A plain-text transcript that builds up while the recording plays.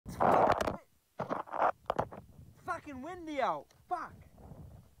Fucking windy out. Fuck.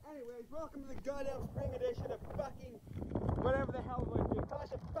 Anyways, welcome to the goddamn spring edition of fucking whatever the hell we're doing.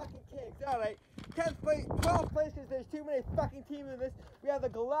 Clash of fucking Kings. Alright. 10th place, 12th place because there's too many fucking teams in this. We have the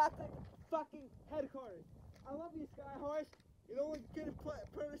Galactic fucking headquarters. I love you, Skyhorse. You're the only good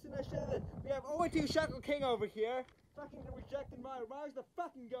person I should have. We have 0-2 Shackle King over here. Fucking rejected my Myers the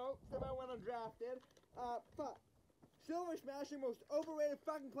fucking goat. Somehow went undrafted. Fuck. Silver Smasher, most overrated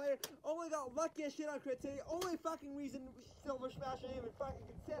fucking player. Only got lucky as shit on Crit City. Only fucking reason Silver Smasher even fucking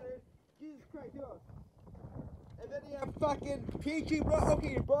considered. Jesus Christ, who else? And then you have fucking Pichu, bro.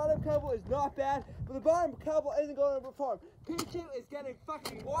 Okay, your bottom couple is not bad, but the bottom couple isn't going to perform. Pichu is getting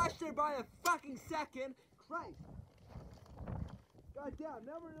fucking washed there by a fucking second. Christ. God damn,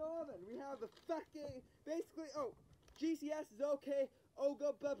 number 11. We have the fucking, basically, GCS is okay.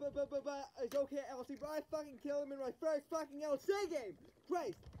 Oga, is okay at LC, but I fucking killed him in my first fucking LC game.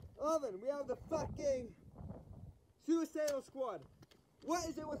 Christ. 11. We have the fucking Suicidal Squad. What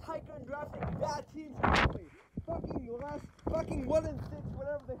is it with Hiker and drafting bad teams currently? Fucking 1 and 6,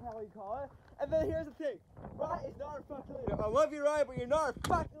 whatever the hell you call it. And then here's the thing. Rye is not a fucking leader. I love you, Rye, but you're not a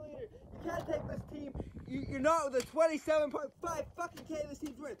fucking leader. You can't take this team. You're not with the 27.5 fucking K this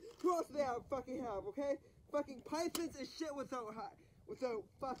team's worth. Who else do they fucking have, okay? Fucking Pythons is shit without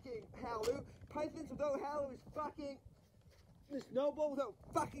fucking Halu. Pythons without Halu is fucking the Snowball without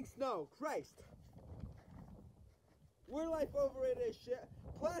fucking snow. Christ. We're life overrated as shit.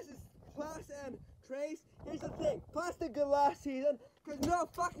 Plus and Trace. Here's the thing. Plus did good last season because no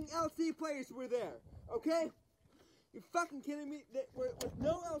fucking LC players were there. Okay? You're fucking kidding me? With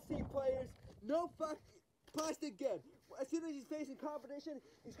no LC players, no fucking Plus did good. As soon as he's facing competition,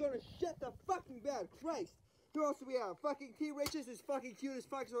 he's gonna shit the fucking bed. Christ. Who else do we have? Fucking T Riches is fucking cute as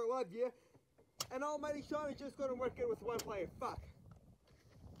fuck, so I love you. And Almighty Sean is just gonna work good with one player. Fuck.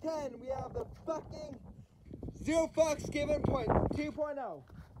 10, we have the fucking Zero Fucks Given point 2.0.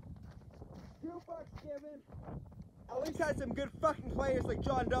 Zero Fucks Given at least had some good fucking players like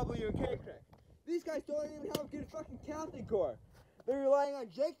John W and K-Crick. These guys don't even have good fucking captain core. They're relying on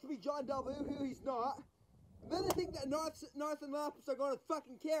Jake to be John W, who he's not. And then they think that North and Lapis are going to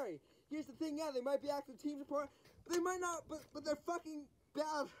fucking carry. Here's the thing, yeah, they might be active team support, but they might not, but they're fucking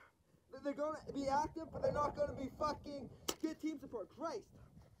bad. They're going to be active, but they're not going to be fucking good team support. Christ.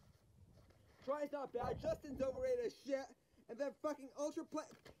 Try's not bad. Justin's overrated as shit. And then fucking Ultra Play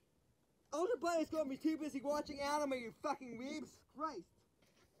is going to be too busy watching anime, you fucking weebs. Christ.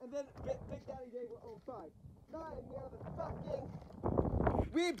 And then Big Daddy Dave will 05. 9, we have the fucking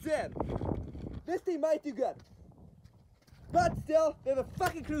weebs in. This team might do good. But still, they're the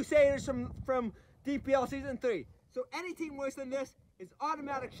fucking Crusaders from DPL Season 3. So any team worse than this is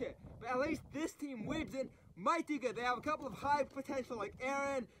automatic shit. But at least this team, Weebs in, might do good. They have a couple of high potential like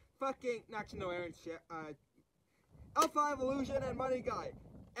Aaron, fucking, actually no Aaron's shit, L5 Illusion and Money Guy.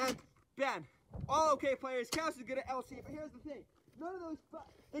 And Ben. All okay players. Chaos is good at LC, but here's the thing. None of those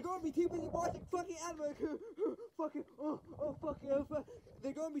they're going to be too busy watching fucking anime. Fucking, fuck.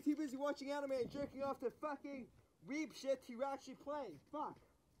 They're going to be too busy watching anime and jerking off to fucking weeb shit you're actually playing. Fuck.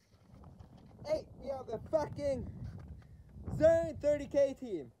 8, we have the fucking Zern 30K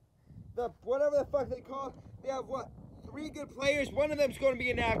team. The whatever the fuck they call it. They have what? 3 good players. One of them's going to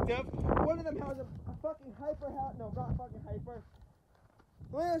be inactive. One of them has a fucking hyper hat. No, not fucking hyper.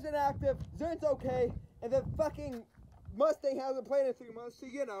 Leo's inactive. Zern's okay. And then fucking Mustang hasn't played in 3 months. So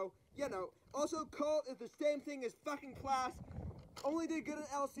you know. Also, Colt is the same thing as fucking Class. Only did good at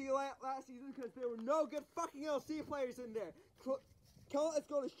LC last season because there were no good fucking LC players in there. Colt is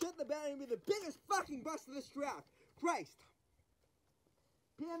going to shit the bed and be the biggest fucking bust of this draft. Christ.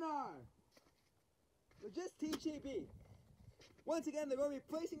 PNR. They're just TGB. Once again, they're going to be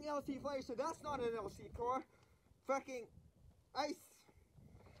placing the LC players, so that's not an LC core. Fucking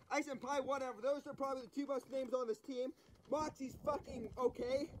Ice and Pie, whatever. Those are probably the 2 best names on this team. Moxie's fucking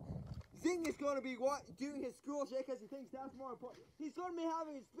okay. Zing is going to be doing his school shit because he thinks that's more important. He's going to be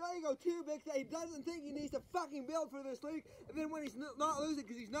having his spelling go too big that he doesn't think he needs to fucking build for this league. And then when he's not losing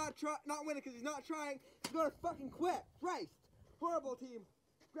because he's not winning because he's not trying, he's going to fucking quit. Christ. Horrible team.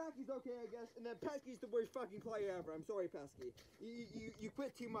 Cracky's okay, I guess. And then Pesky's the worst fucking player ever. I'm sorry, Pesky. You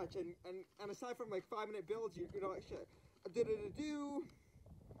quit too much. And aside from like 5-minute builds, you're not shit.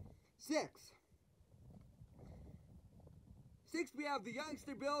 6. 6, we have the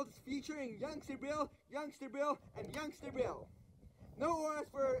Youngster builds featuring Youngster Bill, and Youngster Bill. No OS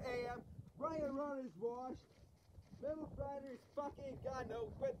for AM. Ryan Run is washed. Middle Riders fucking, God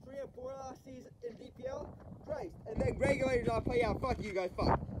no, went 3 and 4 last season in DPL. Christ. And then Regulators, I'll play out. Fuck you guys,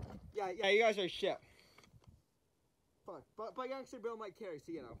 fuck. Yeah, you guys are shit. Fuck. fuck. But youngster Bill might carry,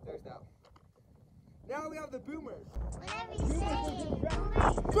 so you know, there's that. Now we have the boomers. Whatever you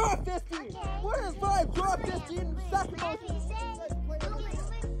say. Drop this team! Okay. 1 in 5, drop this team! Second Whatever you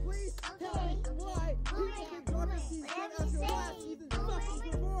say. Please tell me why people think drop this team after last season's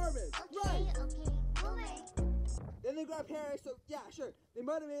fucking performance! Right! Then they grabbed Harris, so yeah, sure. They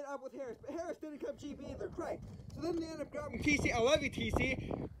might have made it up with Harris, but Harris didn't come cheap either, right? So then they end up grabbing TC. I love you,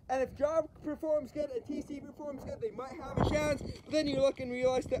 TC. And if Job performs good and TC performs good, they might have a chance. But then you look and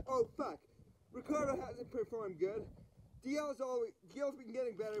realize that, oh fuck, Ricardo hasn't performed good. DL's been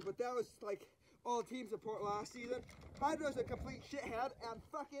getting better, but that was like all team support last season. Hydro's a complete shithead, and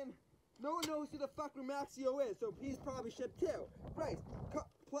fucking no one knows who the fuck Remaxio is, so he's probably shit too. Right?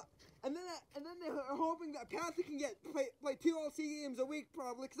 And then they're hoping that Panther can play 2 LC games a week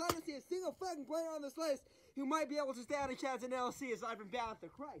probably, because I don't see a single fucking player on this list who might be able to stand a chance in LC aside from Panther.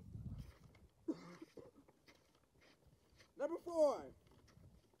 Christ. Number 4.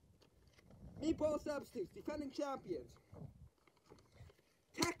 Meatball substitutes, defending champions.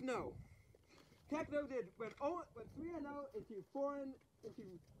 Techno went 3-0 into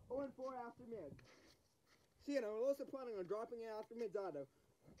 4-4 after mid. So you know, we're also planning on dropping it after mid's auto.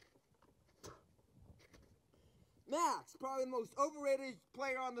 Max, probably the most overrated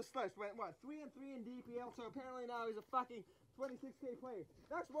player on this list, went what, 3-3 in DPL, so apparently now he's a fucking 26k player.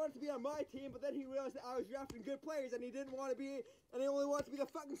 Max wanted to be on my team, but then he realized that I was drafting good players and he didn't want to be, and he only wants to be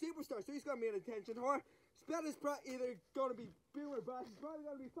the fucking superstar, so he's gonna be an attention whore. Sped is either gonna be boom or bust. He's probably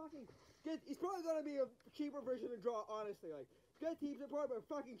gonna be fucking good. He's probably gonna be a cheaper version of Draw, honestly. Like, good team support, but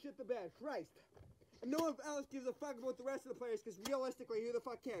fucking shit the bed. Christ. And no one else gives a fuck about the rest of the players, because realistically, who the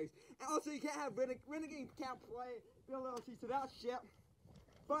fuck cares? And also, you can't have Renegade can't play Bill LC, so that's shit.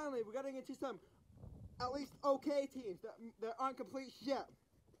 Finally, we're getting into some at least okay teams that aren't complete shit.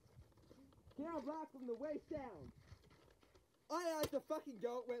 Carol Black from the waist down. I as the fucking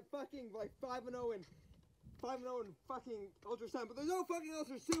goat went fucking like 5-0 and fucking Ultra Sun, but there's no fucking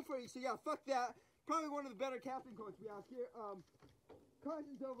Ultra Super, so yeah, fuck that. Probably one of the better captain coaches we have here.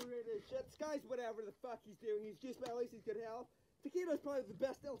 Carson's overrated as shit. Sky's whatever the fuck he's doing. He's just, but at least he's good health. Taquito's probably the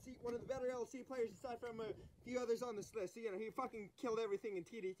best LC, one of the better LC players aside from a few others on this list. So, you know, he fucking killed everything in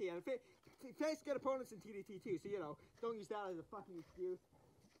TDT. And he faced good opponents in TDT too, so, you know, don't use that as a fucking excuse.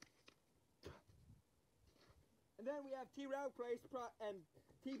 And then we have T-Route Price and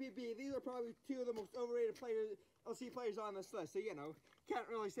TPB. These are probably 2 of the most overrated LC players on this list. So, you know, can't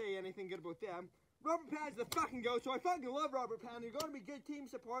really say anything good about them. Robert Pan's the fucking goat, so I fucking love Robert Pan. They're going to be good team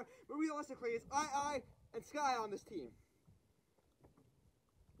support, but realistically, it's I and Sky on this team.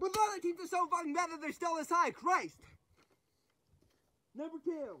 But the other teams are so fucking bad that they're still this high. Christ! Number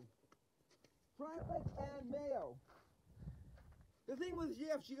 2. Traffic and Mayo. The thing with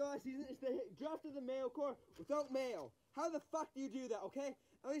GFG last season is they drafted the Mayo core without Mayo. How the fuck do you do that, okay?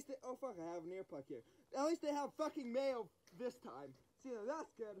 At least they, oh fuck, I have an ear plug here. At least they have fucking Mayo this time. So, you know,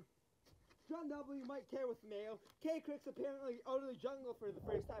 that's good. John W might care with Mayo. K-Crick's apparently out of the jungle for the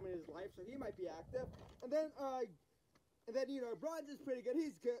first time in his life, so he might be active. And then, you know, Bronze is pretty good.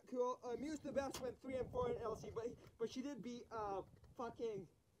 He's good, cool. Muse the best went 3-4 in LC, but she did beat, fucking,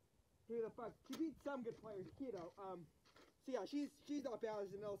 who the fuck? She beat some good players, Keto. So yeah, she's not bad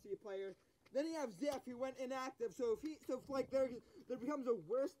as an LC player. Then you have Zeph, who went inactive. So if like there becomes a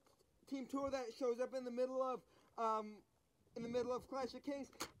worst team tour that shows up in the middle of Clash of Kings,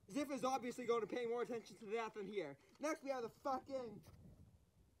 Ziff is obviously going to pay more attention to that than here. Next we have the fucking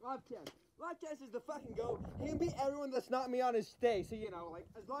Lobcast. Lobcast is the fucking GOAT. He can beat everyone that's not me on his day. So, you know, like,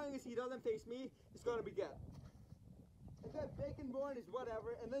 as long as he doesn't face me, it's going to be good. And then Baconborn is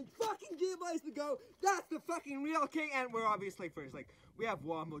whatever. And then fucking G-Blaze the GOAT. That's the fucking real king. And we're obviously first. Like, we have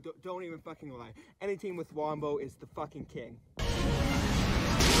Wombo. Don't even fucking lie. Any team with Wombo is the fucking king.